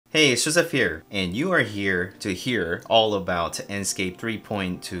Hey, it's Joseph here, and you are here to hear all about Enscape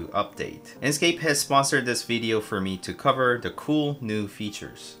 3.2 update. Enscape has sponsored this video for me to cover the cool new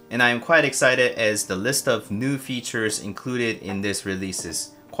features. And I am quite excited as the list of new features included in this release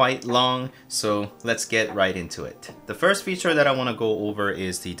is quite long, so let's get right into it. The first feature that I want to go over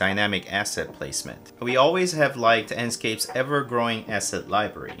is the dynamic asset placement. We always have liked Enscape's ever-growing asset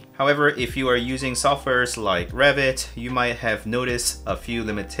library. However, if you are using softwares like Revit, you might have noticed a few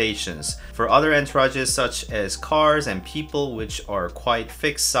limitations. For other entourages such as cars and people, which are quite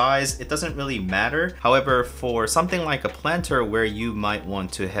fixed size, it doesn't really matter. However, for something like a planter where you might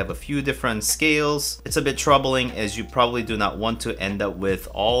want to have a few different scales, it's a bit troubling as you probably do not want to end up with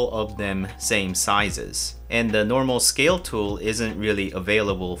all of them same sizes. And the normal scale tool isn't really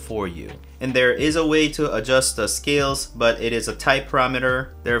available for you. And there is a way to adjust the scales, but it is a type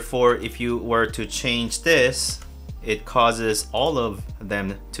parameter. Therefore, if you were to change this, it causes all of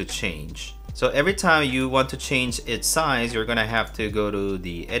them to change. So every time you want to change its size, you're gonna have to go to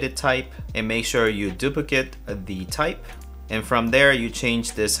the edit type and make sure you duplicate the type. And from there, you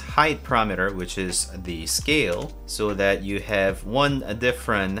change this height parameter, which is the scale, so that you have one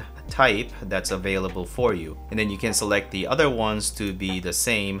different type that's available for you. And then you can select the other ones to be the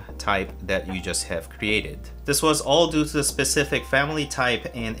same type that you just have created. This was all due to the specific family type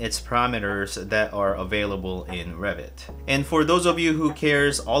and its parameters that are available in Revit. And for those of you who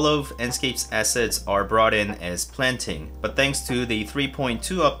cares, all of Enscape's assets are brought in as planting. But thanks to the 3.2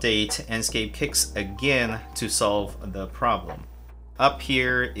 update, Enscape kicks again to solve the problem. Up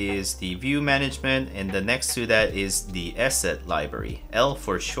here is the view management, and the next to that is the asset library, L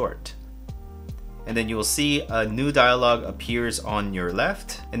for short. And then you will see a new dialog appears on your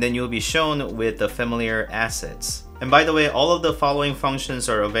left, and then you'll be shown with the familiar assets. And by the way, all of the following functions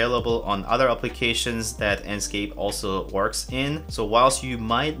are available on other applications that Enscape also works in. So whilst you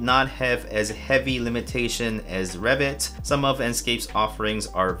might not have as heavy limitation as Revit, some of Enscape's offerings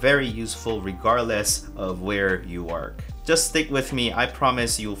are very useful regardless of where you work. Just stick with me, I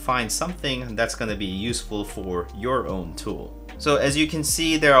promise you'll find something that's going to be useful for your own tool. So as you can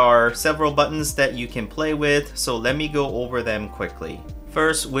see, there are several buttons that you can play with, so let me go over them quickly.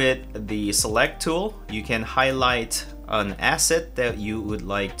 First, with the select tool, you can highlight an asset that you would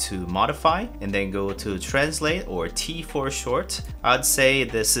like to modify and then go to translate, or T for short. I'd say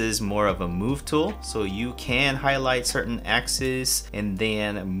this is more of a move tool, so you can highlight certain axes and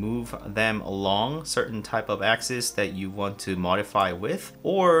then move them along certain type of axis that you want to modify with,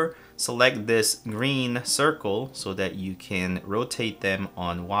 or select this green circle so that you can rotate them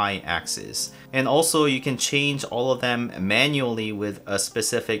on y-axis. And also you can change all of them manually with a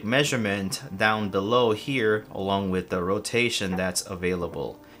specific measurement down below here, along with the rotation that's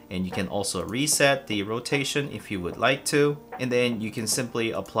available. And you can also reset the rotation if you would like to, and then you can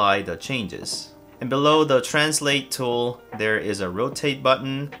simply apply the changes. And below the translate tool, there is a rotate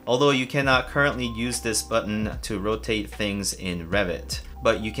button, although you cannot currently use this button to rotate things in Revit.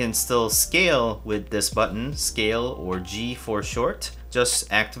 But you can still scale with this button, scale or G for short.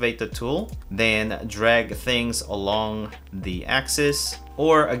 Just activate the tool, then drag things along the axis,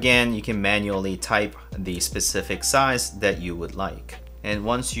 or again, you can manually type the specific size that you would like. And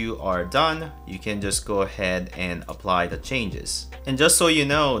once you are done, you can just go ahead and apply the changes. And just so you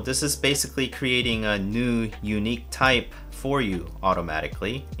know, this is basically creating a new unique type for you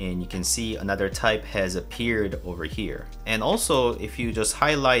automatically, and you can see another type has appeared over here. And also, if you just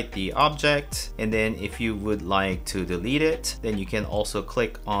highlight the object, and then if you would like to delete it, then you can also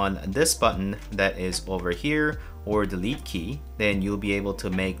click on this button that is over here, or delete key, then you'll be able to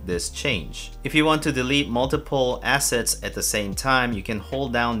make this change. If you want to delete multiple assets at the same time, you can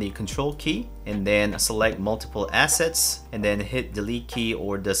hold down the control key and then select multiple assets and then hit delete key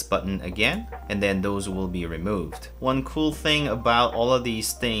or this button again, and then those will be removed. One cool thing about all of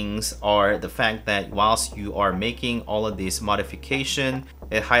these things are the fact that whilst you are making all of these modifications,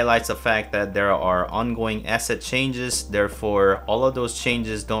 it highlights the fact that there are ongoing asset changes. Therefore, all of those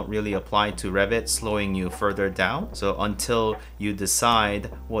changes don't really apply to Revit, slowing you further down. So until you decide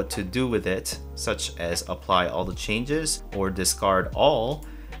what to do with it, such as apply all the changes or discard all,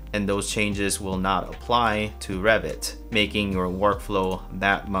 and those changes will not apply to Revit, making your workflow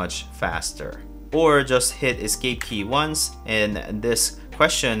that much faster. Or just hit escape key once and this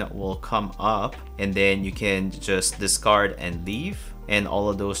question will come up, and then you can just discard and leave, and all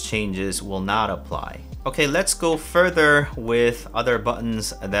of those changes will not apply. Okay, let's go further with other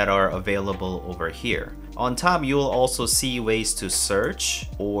buttons that are available over here. On top, you'll also see ways to search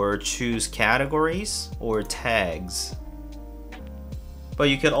or choose categories or tags. but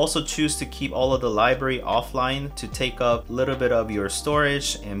you could also choose to keep all of the library offline to take up a little bit of your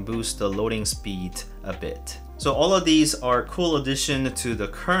storage and boost the loading speed a bit. So all of these are cool addition to the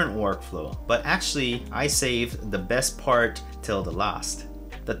current workflow, but actually I saved the best part till the last.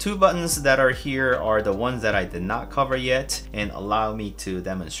 The two buttons that are here are the ones that I did not cover yet and allow me to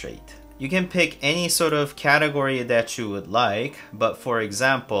demonstrate. You can pick any sort of category that you would like, but for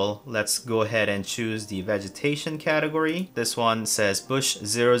example, let's go ahead and choose the vegetation category. This one says Bush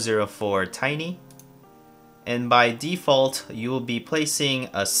 004 Tiny. And by default, you will be placing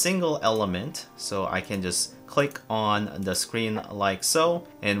a single element. So I can just click on the screen like so.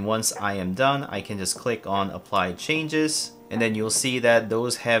 And once I am done, I can just click on Apply Changes. And then you'll see that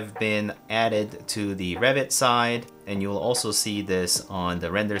those have been added to the Revit side. And you'll also see this on the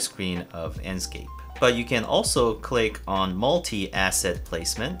render screen of Enscape. But you can also click on multi-asset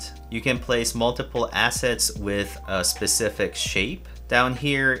placement. You can place multiple assets with a specific shape. Down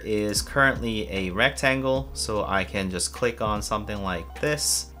here is currently a rectangle, so I can just click on something like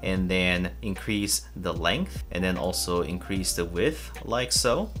this and then increase the length and then also increase the width like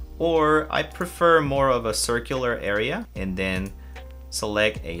so. Or I prefer more of a circular area and then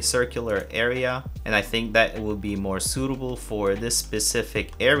select a circular area, and I think that it will be more suitable for this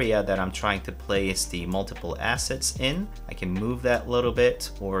specific area that I'm trying to place the multiple assets in. I can move that a little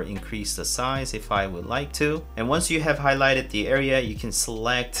bit or increase the size if I would like to. And once you have highlighted the area, you can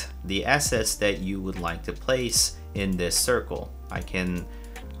select the assets that you would like to place in this circle. I can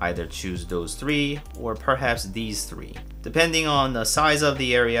either choose those three or perhaps these three. Depending on the size of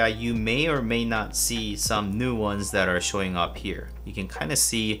the area, you may or may not see some new ones that are showing up here. You can kind of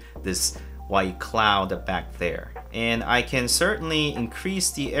see this white cloud back there. And I can certainly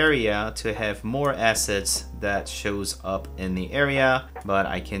increase the area to have more assets that shows up in the area, but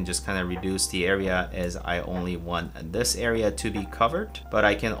I can just kind of reduce the area as I only want this area to be covered. But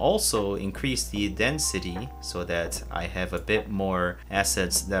I can also increase the density so that I have a bit more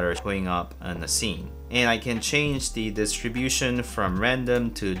assets that are showing up on the scene. And I can change the distribution from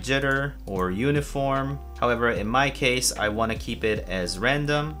random to jitter or uniform. However, in my case, I want to keep it as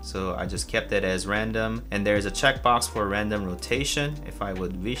random, so I just kept it as random. And there's a checkbox for random rotation if I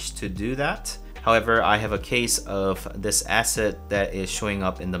would wish to do that. However, I have a case of this asset that is showing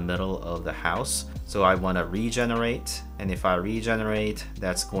up in the middle of the house. So I want to regenerate, and if I regenerate,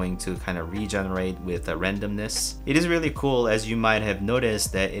 that's going to kind of regenerate with a randomness. It is really cool, as you might have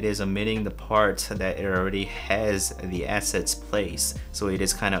noticed, that it is omitting the part that it already has the assets placed. So it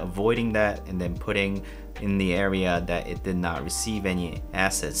is kind of avoiding that and then putting in the area that it did not receive any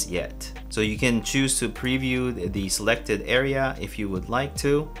assets yet. So you can choose to preview the selected area if you would like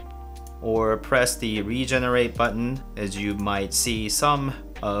to, or press the regenerate button. As you might see, some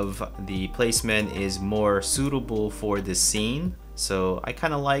of the placement is more suitable for the scene. So I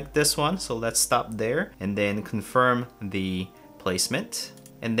kind of like this one, so let's stop there and then confirm the placement.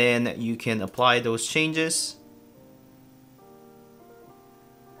 And then you can apply those changes.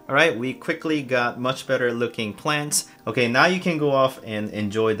 Alright, we quickly got much better looking plants. Okay, now you can go off and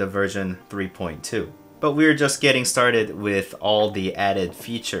enjoy the version 3.2. But we're just getting started with all the added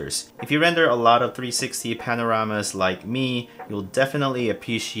features. If you render a lot of 360 panoramas like me, you'll definitely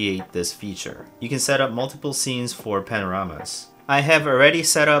appreciate this feature. You can set up multiple scenes for panoramas. I have already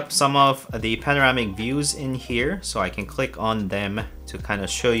set up some of the panoramic views in here, so I can click on them to kind of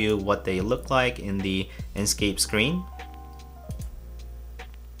show you what they look like in the Enscape screen.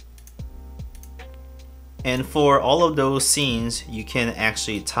 And for all of those scenes, you can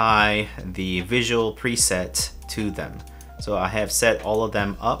actually tie the visual preset to them. So I have set all of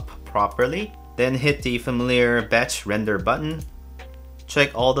them up properly. Then hit the familiar batch render button.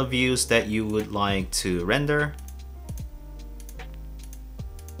 Check all the views that you would like to render.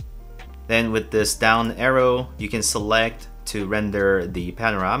 Then with this down arrow, you can select to render the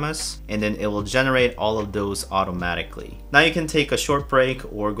panoramas, and then it will generate all of those automatically. Now you can take a short break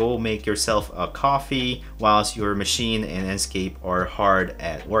or go make yourself a coffee whilst your machine and Enscape are hard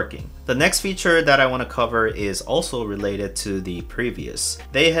at working. The next feature that I want to cover is also related to the previous.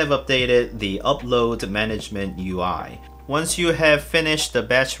 They have updated the upload management UI. Once you have finished the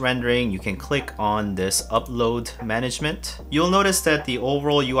batch rendering, you can click on this upload management. You'll notice that the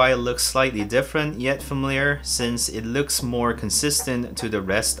overall UI looks slightly different yet familiar, since it looks more consistent to the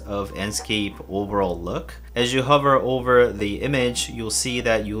rest of Enscape overall look. As you hover over the image, you'll see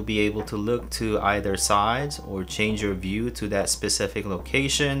that you'll be able to look to either sides or change your view to that specific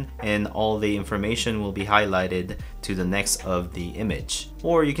location, and all the information will be highlighted to the next of the image.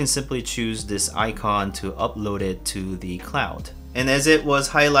 Or you can simply choose this icon to upload it to the cloud. And as it was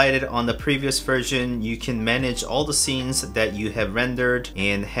highlighted on the previous version, you can manage all the scenes that you have rendered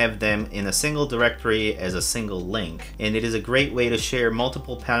and have them in a single directory as a single link. And it is a great way to share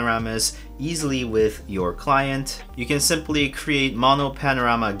multiple panoramas easily with your client. You can simply create mono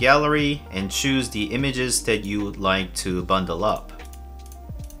panorama gallery and choose the images that you would like to bundle up.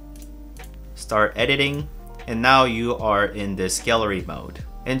 Start editing, and now you are in this gallery mode.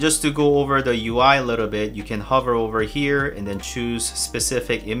 And just to go over the UI a little bit, you can hover over here and then choose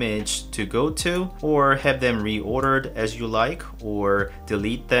specific image to go to, or have them reordered as you like, or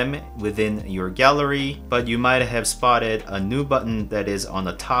delete them within your gallery. But you might have spotted a new button that is on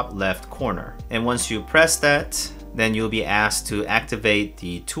the top left corner. And once you press that, then you'll be asked to activate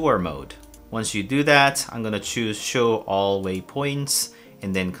the tour mode. Once you do that, I'm gonna choose show all waypoints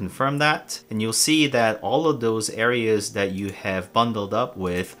and then confirm that, and you'll see that all of those areas that you have bundled up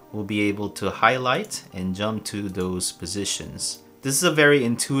with will be able to highlight and jump to those positions. This is a very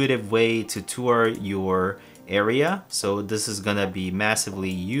intuitive way to tour your area, so this is gonna be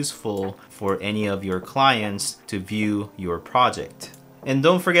massively useful for any of your clients to view your project. And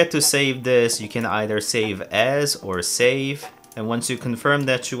don't forget to save this. You can either save as or save, and once you confirm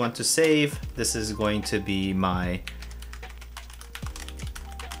that you want to save, this is going to be my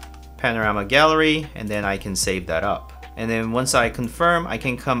panorama gallery, and then I can save that up. And then once I confirm, I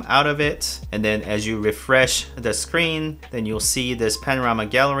can come out of it, and then as you refresh the screen, then you'll see this panorama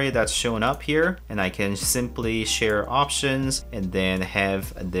gallery that's shown up here, and I can simply share options and then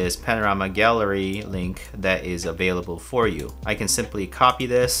have this panorama gallery link that is available for you. I can simply copy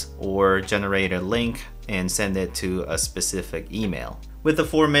this or generate a link and send it to a specific email. With the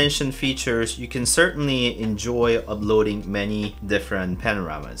aforementioned features, you can certainly enjoy uploading many different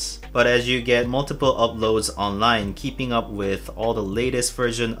panoramas. But as you get multiple uploads online, keeping up with all the latest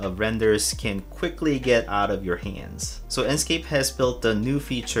version of renders can quickly get out of your hands. So Enscape has built the new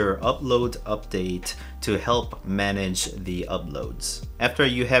feature Upload Update to help manage the uploads. After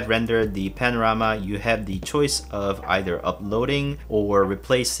you have rendered the panorama, you have the choice of either uploading or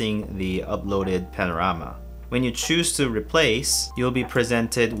replacing the uploaded panorama. When you choose to replace, you'll be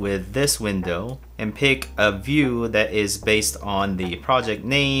presented with this window and pick a view that is based on the project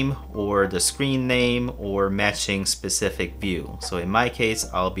name or the screen name or matching specific view. So in my case,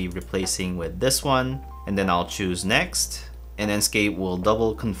 I'll be replacing with this one, and then I'll choose next. And Enscape will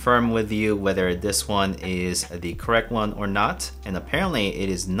double confirm with you whether this one is the correct one or not. And apparently it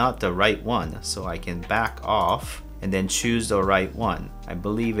is not the right one, so I can back off and then choose the right one. I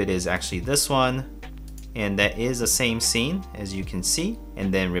believe it is actually this one. And that is the same scene as you can see,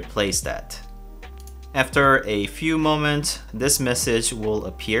 and then replace that. After a few moments, this message will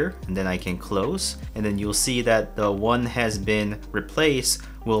appear, and then I can close, and then you'll see that the one has been replaced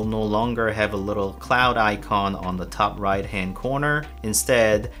will no longer have a little cloud icon on the top right hand corner.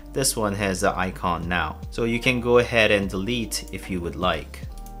 Instead, this one has the icon now. So you can go ahead and delete if you would like.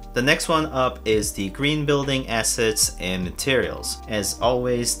 The next one up is the green building assets and materials. As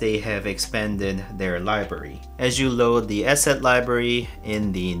always, they have expanded their library. As you load the asset library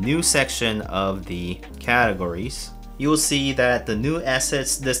in the new section of the categories, you will see that the new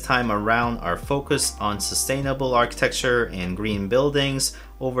assets this time around are focused on sustainable architecture and green buildings.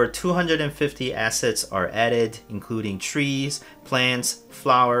 Over 250 assets are added, including trees, plants,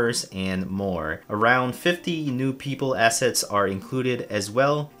 flowers, and more. Around 50 new people assets are included as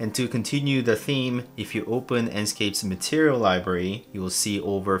well. And to continue the theme, if you open Enscape's material library, you will see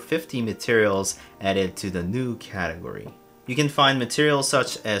over 50 materials added to the new category. You can find materials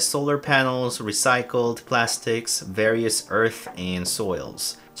such as solar panels, recycled plastics, various earth and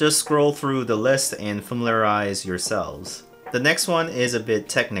soils. Just scroll through the list and familiarize yourselves. The next one is a bit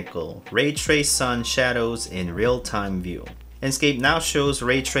technical. Ray trace sun shadows in real-time view. Enscape now shows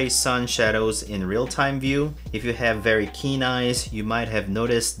ray trace sun shadows in real-time view. If you have very keen eyes, you might have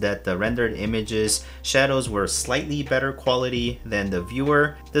noticed that the rendered images shadows were slightly better quality than the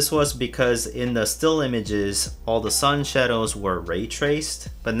viewer. This was because in the still images, all the sun shadows were ray traced,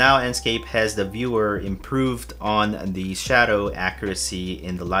 but now Enscape has the viewer improved on the shadow accuracy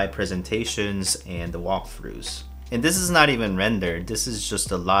in the live presentations and the walkthroughs. And this is not even rendered, this is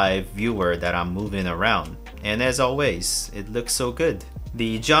just a live viewer that I'm moving around. And as always, it looks so good.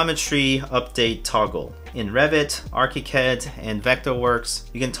 The geometry update toggle. In Revit, ArchiCAD, and Vectorworks,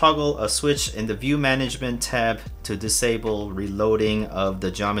 you can toggle a switch in the View Management tab to disable reloading of the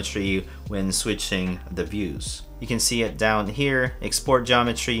geometry when switching the views. You can see it down here, export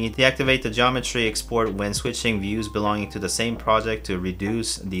geometry. Deactivate the geometry export when switching views belonging to the same project to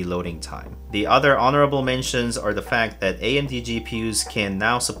reduce the loading time. The other honorable mentions are the fact that AMD GPUs can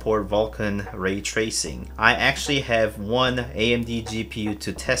now support Vulkan ray tracing. I actually have one AMD GPU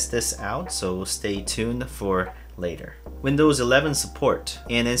to test this out, so stay tuned for later. Windows 11 support,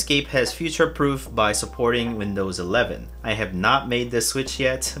 and Enscape has future-proof by supporting Windows 11. I have not made this switch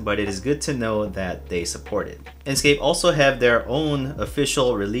yet, but it is good to know that they support it. Enscape also have their own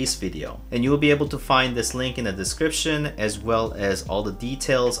official release video, and you will be able to find this link in the description, as well as all the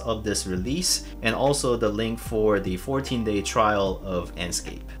details of this release, and also the link for the 14-day trial of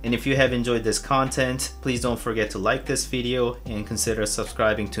Enscape. And if you have enjoyed this content, please don't forget to like this video and consider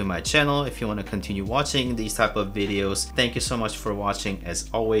subscribing to my channel if you want to continue watching these type of videos. Thank you so much for watching. As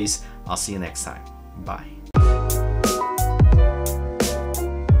always, I'll see you next time. Bye.